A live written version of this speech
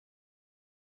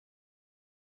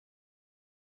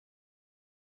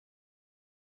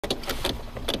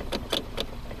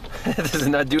Does it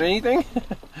not do anything?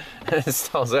 It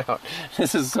stalls out.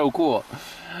 This is so cool.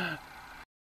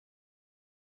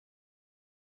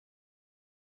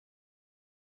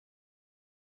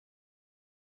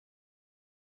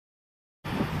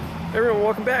 Everyone,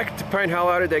 welcome back to Pine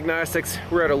Hollow Auto Diagnostics.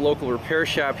 We're at a local repair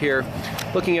shop here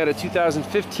looking at a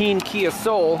 2015 Kia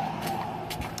Soul,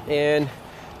 and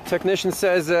technician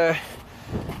says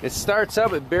it starts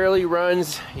up, it barely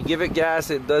runs. You give it gas,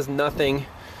 it does nothing.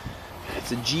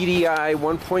 It's a GDI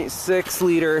 1.6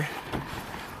 liter,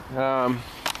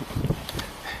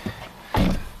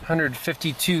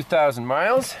 152,000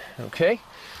 miles. Okay,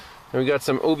 and we got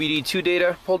some OBD2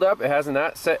 data pulled up. It has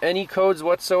not set any codes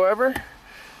whatsoever,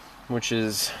 which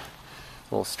is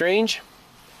a little strange.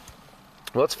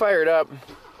 Let's fire it up.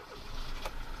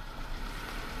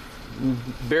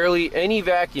 Barely any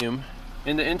vacuum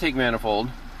in the intake manifold.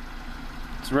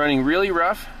 It's running really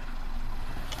rough,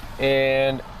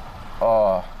 and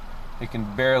it can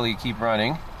barely keep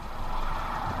running.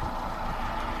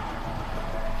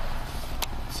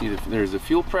 See, there's the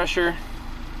fuel pressure.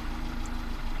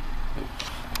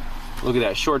 Look at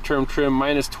that short-term trim,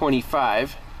 minus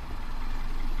 25.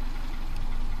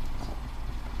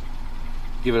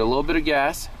 Give it a little bit of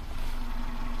gas.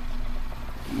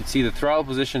 You can see the throttle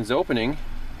position's opening.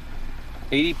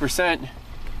 80%.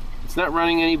 It's not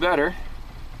running any better.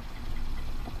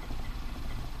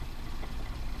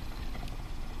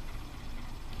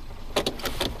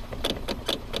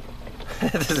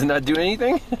 Does it not do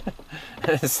anything?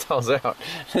 It stalls out.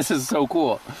 This is so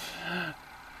cool.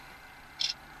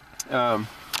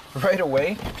 Right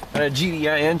away, on a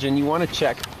GDI engine, you want to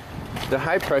check the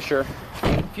high pressure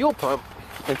fuel pump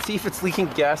and see if it's leaking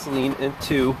gasoline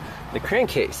into the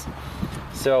crankcase.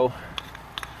 So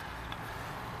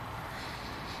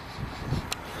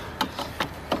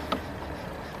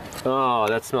oh,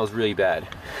 that smells really bad.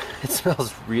 It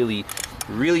smells really,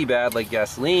 really bad, like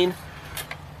gasoline.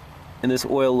 And this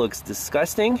oil looks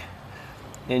disgusting.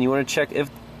 And you want to check if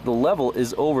the level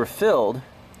is overfilled.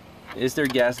 Is there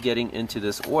gas getting into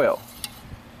this oil?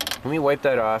 Let me wipe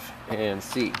that off and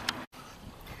see.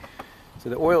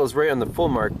 So the oil is right on the full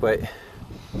mark, but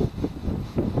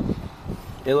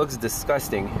it looks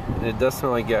disgusting, and it does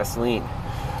smell like gasoline.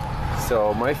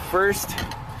 So my first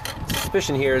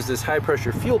suspicion here is this high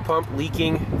pressure fuel pump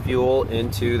leaking fuel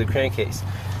into the crankcase.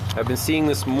 I've been seeing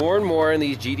this more and more in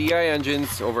these GDI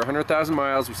engines over 100,000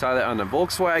 miles. We saw that on the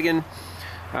Volkswagen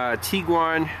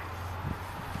Tiguan.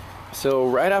 So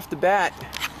right off the bat,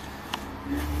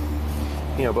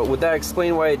 you know, but would that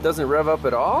explain why it doesn't rev up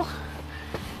at all?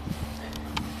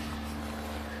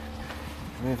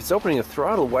 I mean, if it's opening a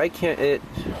throttle, why can't it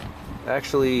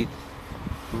actually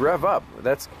rev up?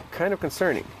 That's kind of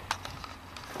concerning.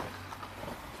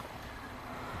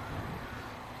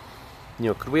 You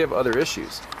know, could we have other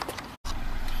issues?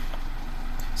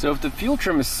 So if the fuel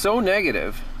trim is so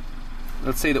negative,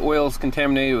 let's say the oil is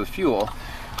contaminated with fuel,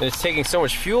 and it's taking so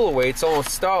much fuel away, it's almost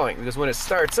stalling, because when it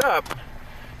starts up,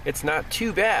 it's not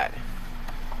too bad.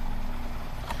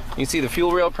 You can see the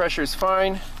fuel rail pressure is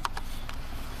fine.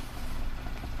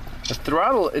 The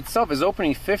throttle itself is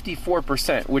opening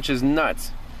 54%, which is nuts.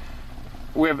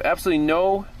 We have absolutely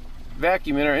no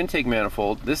vacuum in our intake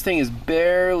manifold. This thing is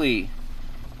barely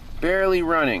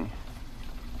running.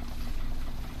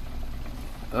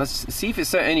 Let's see if it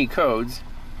set any codes.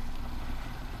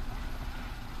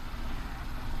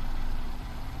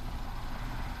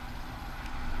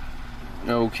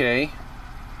 Okay.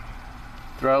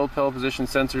 Throttle pedal position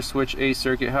sensor switch A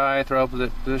circuit high, throttle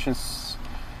position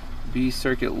B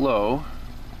circuit low.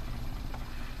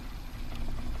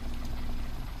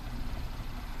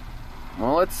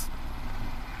 Well, let's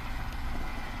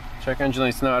check engine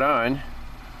light's not on.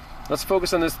 Let's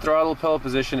focus on this throttle pedal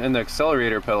position and the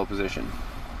accelerator pedal position.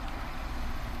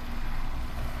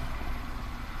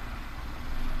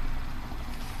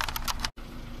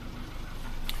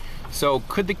 So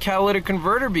could the catalytic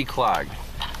converter be clogged?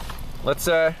 Let's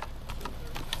shut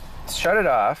it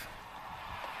off.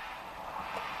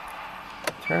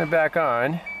 Turn it back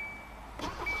on.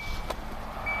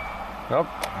 Nope.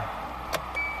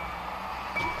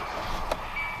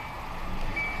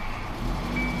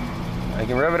 I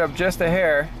can rev it up just a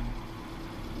hair,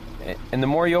 and the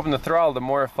more you open the throttle, the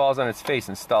more it falls on its face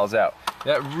and stalls out.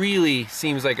 That really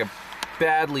seems like a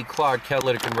badly clogged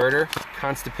catalytic converter,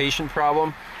 constipation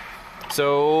problem.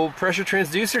 So pressure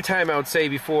transducer time, I would say,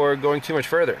 before going too much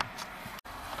further.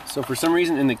 So for some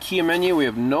reason in the Kia menu we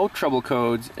have no trouble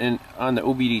codes, and on the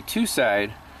OBD2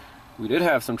 side we did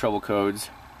have some trouble codes,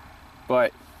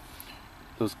 but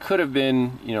those could have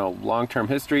been, you know, long-term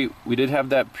history. We did have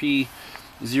that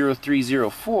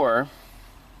P0304,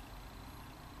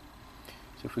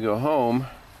 So if we go home,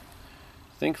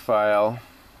 think file,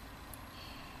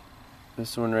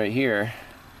 this one right here,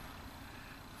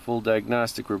 full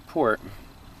diagnostic report,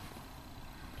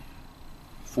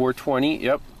 420,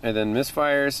 yep, and then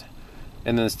misfires,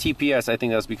 and then this TPS, I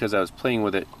think that's because I was playing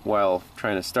with it while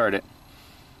trying to start it.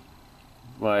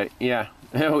 But yeah,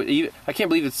 I can't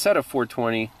believe it's set at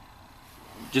 420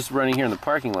 just running here in the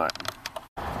parking lot.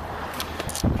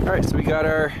 Alright, so we got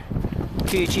our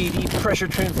PHAD pressure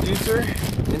transducer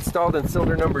installed in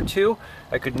cylinder number 2.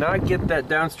 I could not get that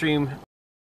downstream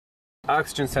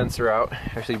oxygen sensor out.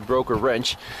 Actually broke a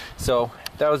wrench, so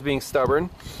that was being stubborn.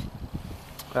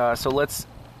 So let's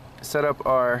set up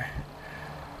our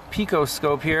pico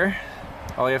scope here.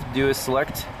 All you have to do is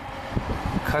select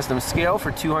custom scale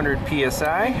for 200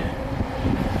 psi.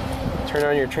 Turn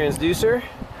on your transducer.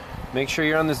 Make sure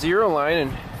you're on the 0 line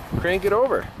and crank it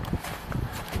over.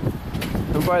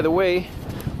 And by the way,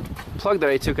 plug that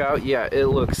I took out, yeah, it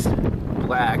looks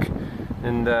black.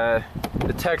 And the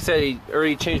tech said he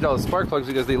already changed all the spark plugs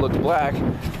because they look black.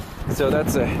 So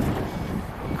that's a,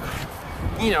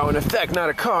 an effect, not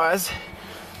a cause.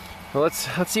 Well, let's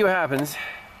see what happens.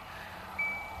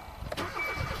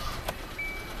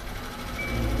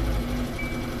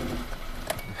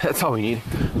 That's all we need.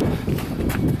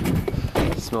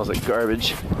 It smells like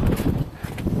garbage.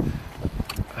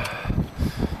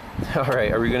 All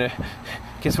right, are we gonna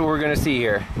guess what we're gonna see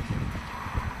here?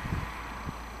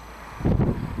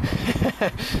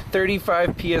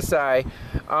 35 psi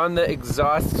on the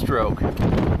exhaust stroke.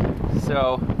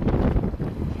 So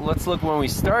let's look when we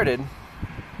started.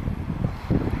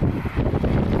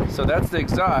 So that's the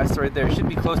exhaust right there. It should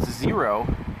be close to 0.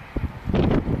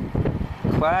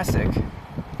 Classic.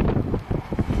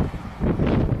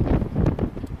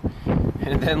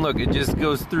 And then look, it just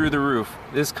goes through the roof.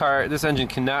 This engine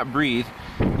cannot breathe.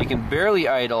 You can barely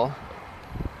idle.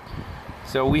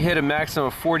 So we hit a maximum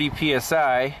of 40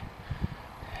 psi,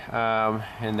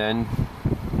 and then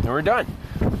we're done.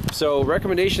 So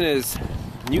recommendation is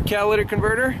new catalytic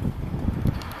converter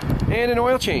and an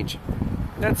oil change.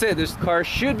 That's it. This car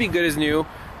should be good as new,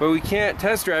 but we can't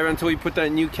test drive it until we put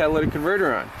that new catalytic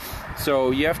converter on.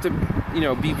 So you have to,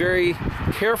 be very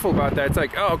careful about that. It's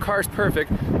like, oh, car's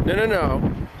perfect.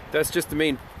 No. That's just the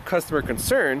main customer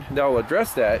concern. They'll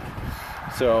address that.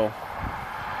 So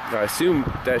I assume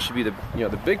that should be the,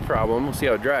 the big problem. We'll see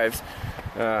how it drives.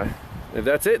 If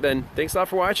that's it, then thanks a lot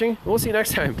for watching. We'll see you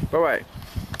next time. Bye-bye.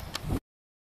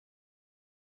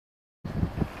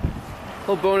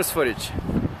 Little bonus footage.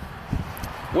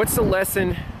 What's the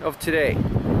lesson of today?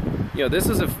 This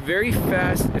is a very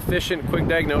fast, efficient, quick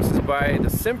diagnosis by the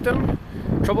symptom.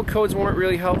 Trouble codes weren't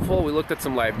really helpful. We looked at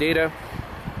some live data.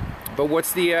 But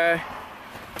what's the,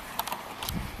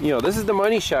 this is the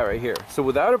money shot right here. So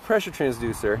without a pressure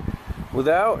transducer,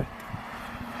 without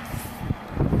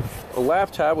a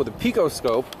laptop with a pico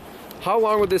scope, how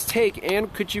long would this take,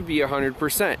 and could you be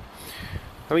 100%?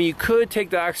 I mean, you could take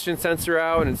the oxygen sensor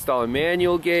out and install a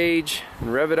manual gauge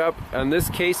and rev it up. In this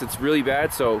case, it's really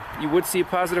bad, so you would see a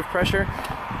positive pressure.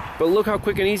 But look how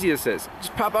quick and easy this is.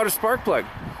 Just pop out a spark plug.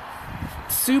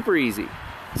 Super easy.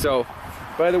 So,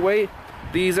 by the way,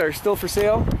 these are still for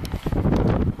sale.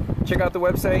 Check out the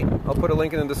website. I'll put a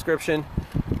link in the description.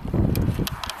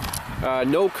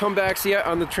 No comebacks yet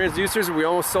on the transducers. We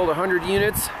almost sold 100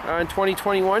 units in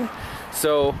 2021.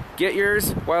 So get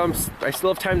yours while I still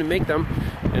have time to make them.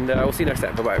 And we'll see you next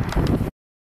time. Bye-bye.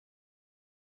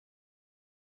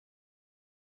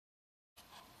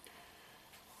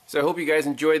 So I hope you guys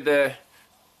enjoyed the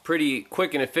pretty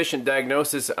quick and efficient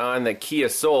diagnosis on the Kia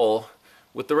Soul.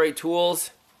 With the right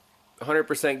tools,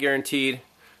 100% guaranteed.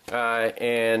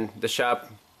 And the shop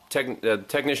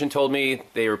technician told me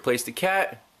they replaced the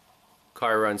cat.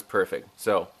 Car runs perfect.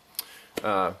 So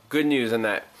good news on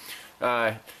that.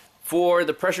 For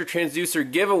the pressure transducer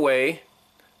giveaway,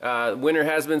 winner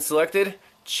has been selected.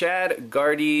 Chad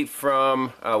Gardy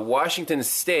from Washington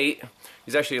State.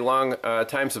 He's actually a long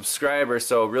time subscriber,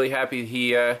 so really happy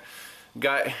he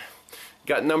got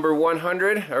number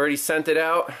 100. I already sent it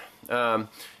out.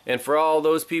 And for all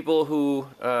those people who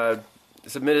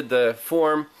submitted the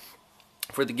form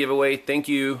for the giveaway, thank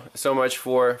you so much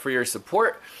for your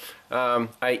support.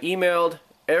 I emailed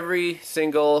every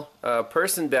single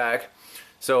person back.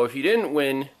 So if you didn't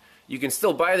win, you can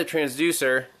still buy the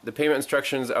transducer. The payment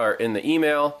instructions are in the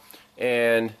email,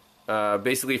 and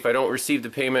basically if I don't receive the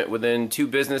payment within 2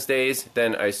 business days,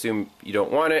 then I assume you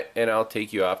don't want it, and I'll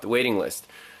take you off the waiting list.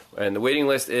 And the waiting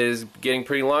list is getting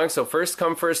pretty long, so first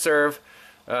come, first serve,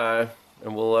 and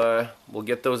we'll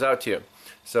get those out to you.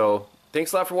 So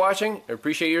thanks a lot for watching. I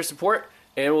appreciate your support,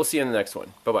 and we'll see you in the next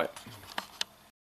one. Bye-bye.